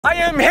I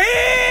am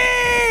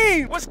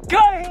here! What's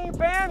good,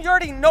 fam? You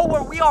already know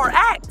where we are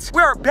at.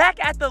 We are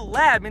back at the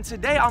lab, and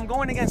today I'm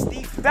going against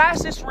the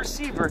fastest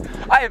receiver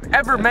I have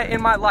ever met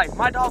in my life.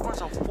 My dog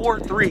runs a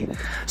 4.3.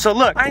 So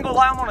look, I ain't gonna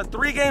lie, I'm on a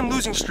 3-game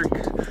losing streak.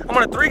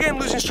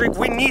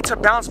 We need to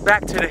bounce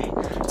back today.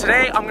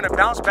 Today, I'm gonna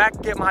bounce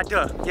back, get my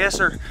dub. Yes,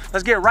 sir.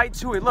 Let's get right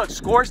to it. Look,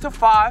 scores to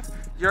 5.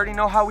 You already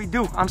know how we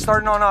do. I'm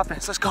starting on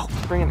offense. Let's go.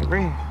 Bring it,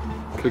 bring it.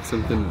 Cook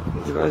something.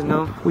 You guys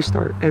know we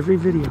start every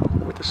video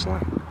with a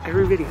slam.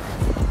 Every video.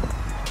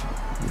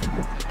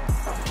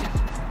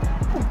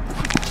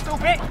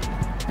 Stupid!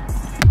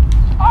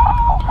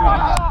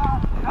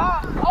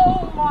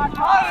 Oh my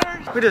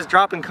God! We're just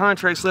dropping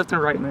contracts left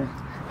and right, man.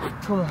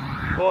 Come on.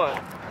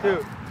 1,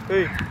 2,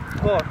 3,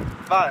 4,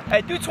 5.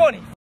 Hey, do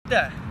 20.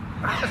 That.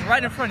 That's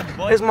right in front of you,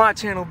 boy. It's my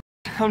channel.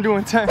 I'm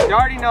doing 10. You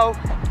already know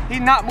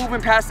he's not moving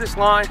past this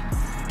line.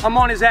 I'm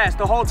on his ass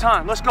the whole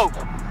time. Let's go.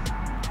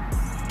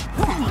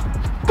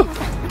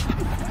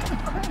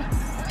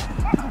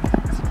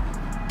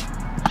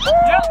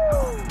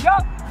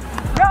 Yup.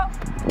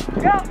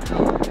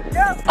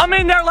 I'm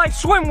in there like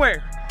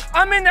swimwear.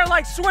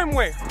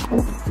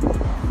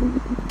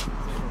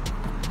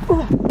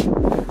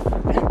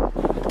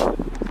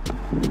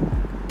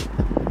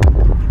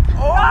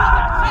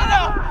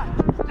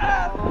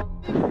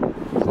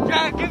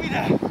 God, give me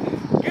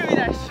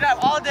that strap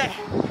all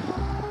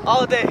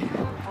day.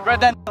 Ride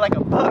that like a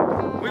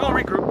bug. We're gonna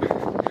regroup.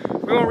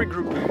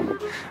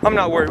 I'm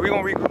not worried. We're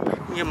gonna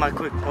regroup. Get my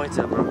quick points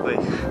up real quick.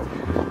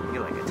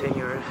 Get like a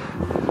 10-yard.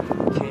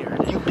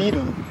 You beat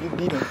him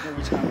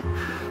every time.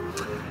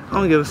 I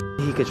don't give a f,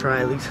 he could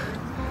try at least.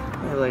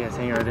 Maybe like a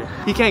 10-yard.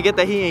 He can't get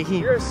that, he ain't he.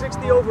 You're a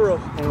 60 overall.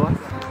 Hey,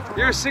 what?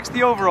 You're a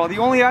 60 overall. The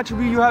only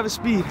attribute you have is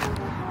speed.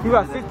 You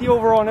got 50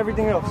 overall and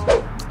everything else.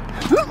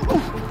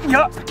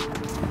 Yup.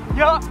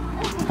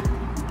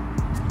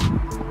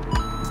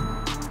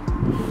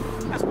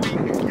 That's weak.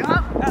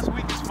 Yup. That's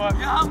weak as fuck.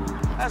 Yup.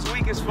 That's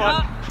weak as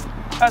fuck.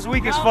 That's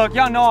weak as fuck.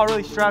 Y'all know I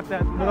really strapped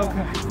that, but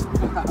okay.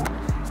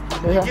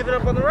 You giving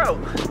up on the route.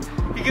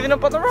 Doing that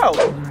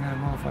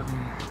motherfucking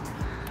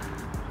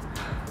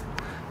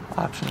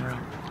option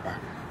route.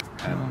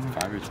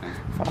 5 or 10?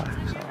 5.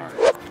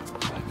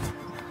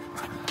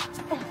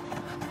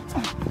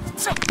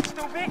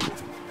 Stupid.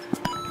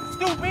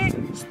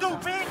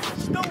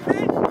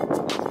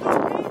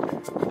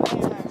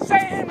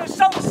 Send him to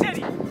Soak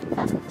City.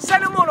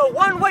 Send him on a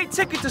one-way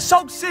ticket to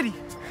Soak City.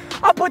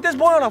 I'll put this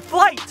boy on a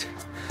flight.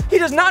 He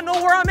does not know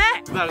where I'm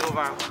at. We gotta go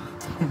viral.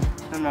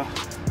 No.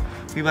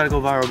 We gotta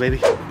go viral,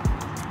 baby.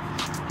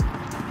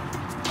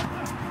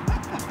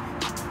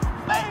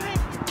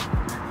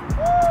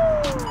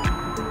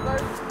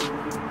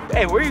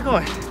 Hey, where you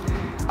going?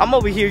 I'm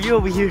over here, you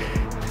over here.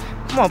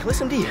 Come on, play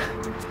some D.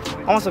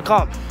 I want some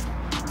comp.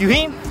 You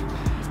him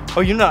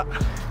or you not?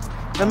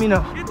 Let me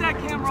know. Get that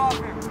camera off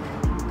here.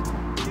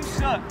 You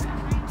suck.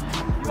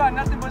 You got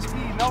nothing but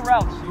speed, no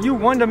routes. You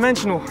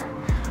one-dimensional.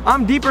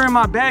 I'm deeper in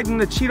my bag than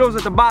the Cheetos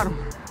at the bottom.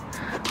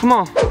 Come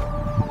on.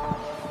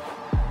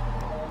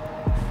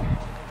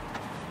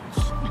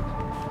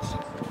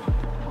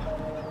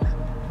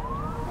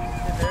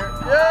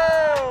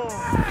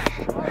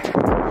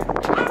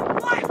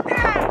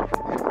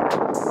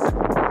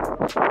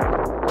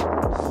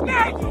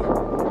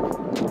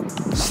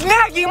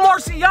 Snaggy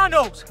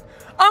Marcianos.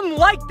 I'm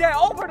like that,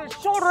 over the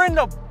shoulder in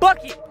the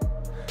bucket.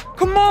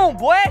 Come on,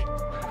 boy.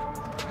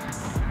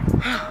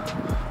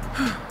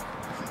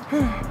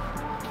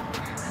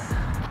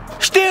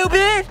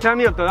 Stupid. Count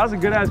me up though, that was a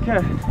good ass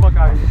catch. Fuck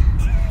out of here.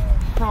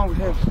 What's wrong with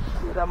him?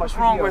 That much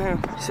wrong with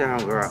him? You said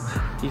I'm girl.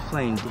 He's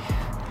playing D.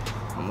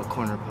 I'm a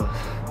corner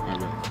post.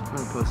 Corner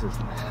post is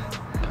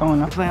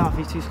Going up. playing off,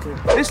 he's too scared.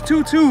 It's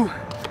 2-2,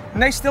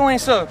 and they still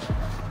ain't subbed.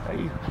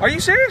 Are you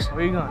serious?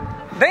 Where you going?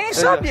 They ain't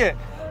subbed yet.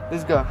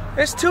 Let's go.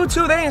 It's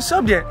 2-2, they ain't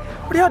subbed yet.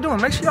 What are y'all doing?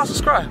 Make sure y'all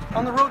subscribe.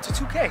 On the road to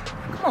 2K.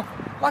 Come on,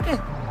 lock in.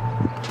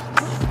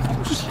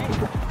 Oh, shit.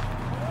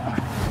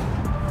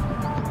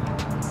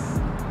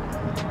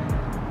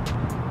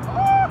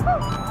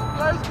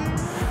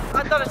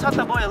 I thought I taught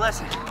that boy a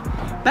lesson.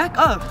 Back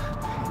up.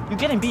 You're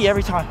getting beat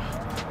every time.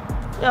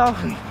 Yo.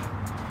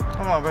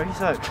 Come on, bro. He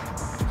sucks.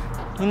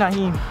 You're not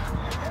him.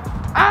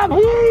 I'm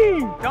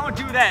him. Don't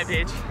do that,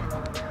 bitch.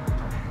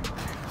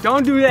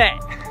 Don't do that.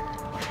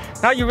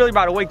 Now you really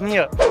about to wake me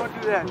up. Don't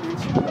do that,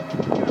 bitch.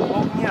 You gonna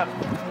woke me up.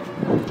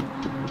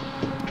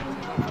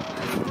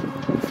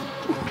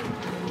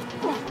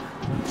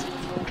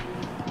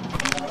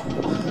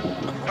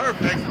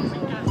 Perfect.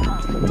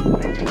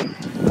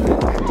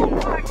 Oh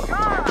my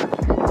God.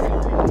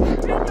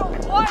 In your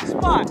blind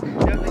spot.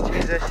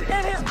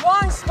 In his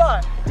blind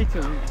spot.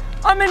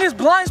 I'm in his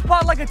blind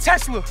spot like a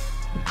Tesla.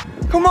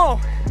 Come on.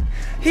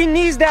 He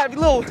needs that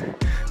little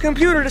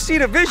computer to see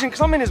the vision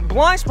because I'm in his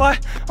blind spot.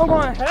 I'm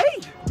going,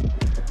 hey.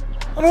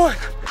 I'm going,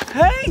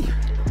 hey.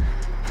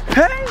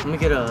 Hey. Let me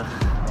get a,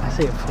 I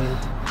say a fade.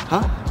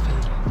 Huh?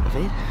 A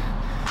fade?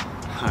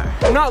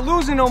 Alright. I'm not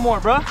losing no more,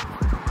 bruh.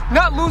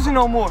 Not losing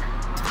no more.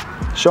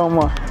 Show him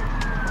more.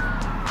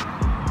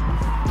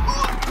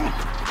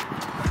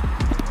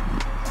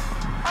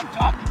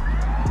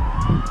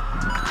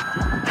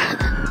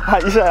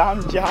 You said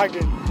I'm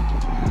jogging.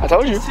 I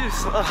told you. Too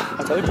slow.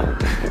 I told you.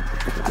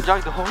 I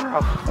jogged the whole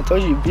route. I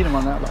told you you beat him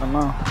on that by a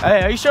mile.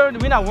 Hey, are you sure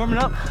we're not warming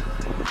up?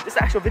 This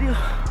actual video?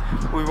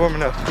 We're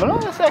warming up. No,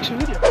 that's the actual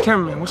video.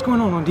 Cameraman, what's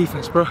going on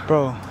defense, bro?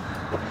 Bro,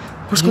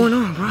 What's going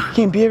on, bro? you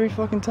can't beat every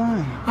fucking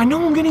time. I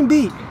know I'm getting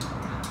beat.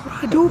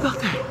 What do I do about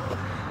that?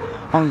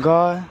 On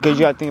God, because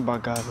you gotta think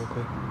about God real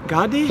quick.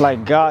 God did?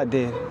 Like God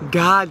did.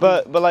 God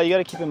did. But like you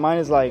gotta keep in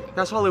mind is like,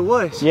 That's all it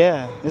was.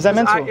 yeah, is that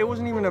mental? It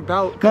wasn't even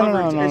about No, no,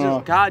 coverage. no, It's no.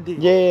 just God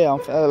did. Yeah,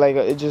 like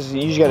it just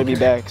you just gotta be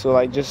back. So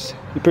like just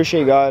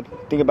appreciate God.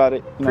 Think about it.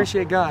 You know.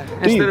 Appreciate God.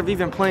 Instead you? of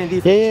even playing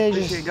defense. Yeah,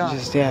 appreciate God.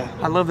 just yeah.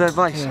 I love that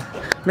advice.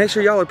 Make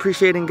sure y'all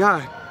appreciating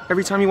God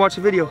every time you watch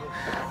a video.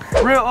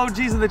 Real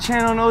OGs of the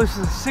channel know this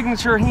is a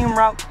signature heme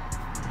route.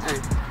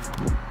 Hey.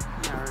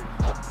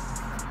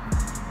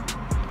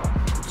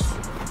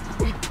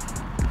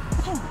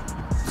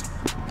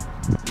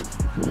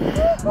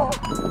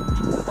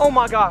 Oh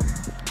my God.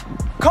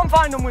 Come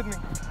find him with me.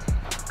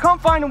 Come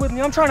find him with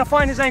me. I'm trying to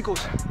find his ankles.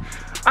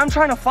 I'm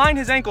trying to find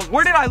his ankles.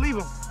 Where did I leave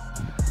him?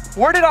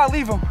 Where did I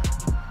leave him?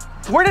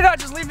 Where did I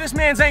just leave this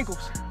man's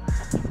ankles?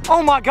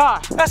 Oh my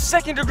God. That's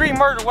second-degree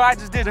murder what I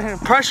just did to him.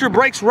 Pressure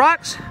breaks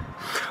rocks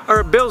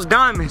or it builds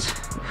diamonds.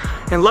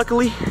 And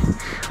luckily,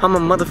 I'm a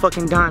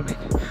motherfucking diamond.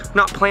 I'm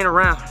not playing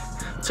around.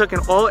 Taking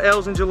all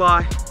L's in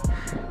July.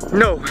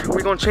 No,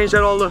 we're gonna change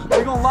that all up.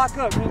 We're gonna lock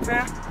up, man,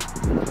 fam.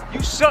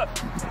 You suck.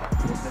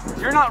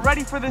 You're not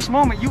ready for this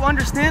moment. You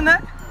understand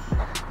that?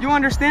 You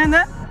understand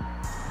that?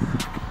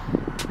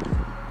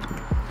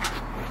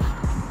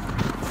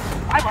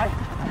 Bye-bye.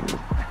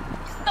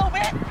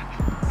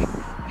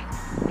 Stupid.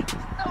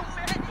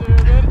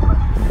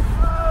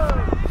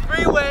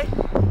 Freeway.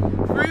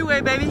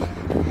 Freeway, baby.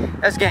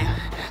 That's game.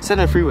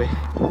 Send a freeway.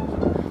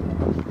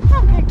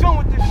 I'm done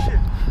with this shit.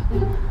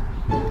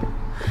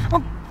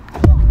 I'm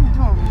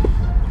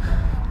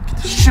done. Get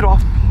this shit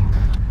off me.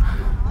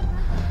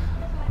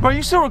 Bro,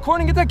 you still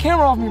recording? Get that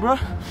camera off me, bro.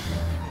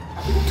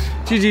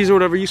 GG's or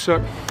whatever, you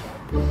suck.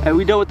 Hey,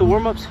 we done with the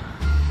warm-ups?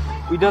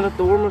 We done with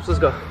the warm-ups? Let's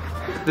go.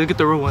 Let's get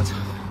the real ones.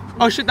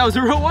 Oh shit, that was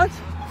the real ones?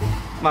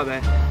 My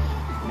bad.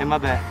 Hey, my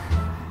bad.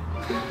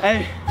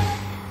 Hey,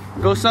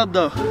 go sub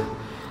though.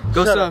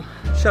 Go sub.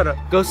 Shut up.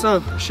 Go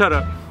sub. Shut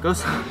up. Go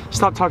sub.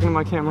 Stop talking to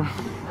my camera.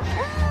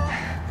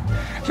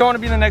 If y'all want to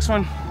be in the next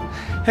one,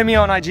 hit me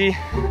on IG.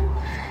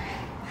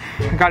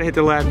 I gotta hit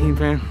the lab, team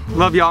fan.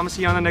 Love y'all. I'm gonna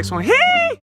see you on the next one.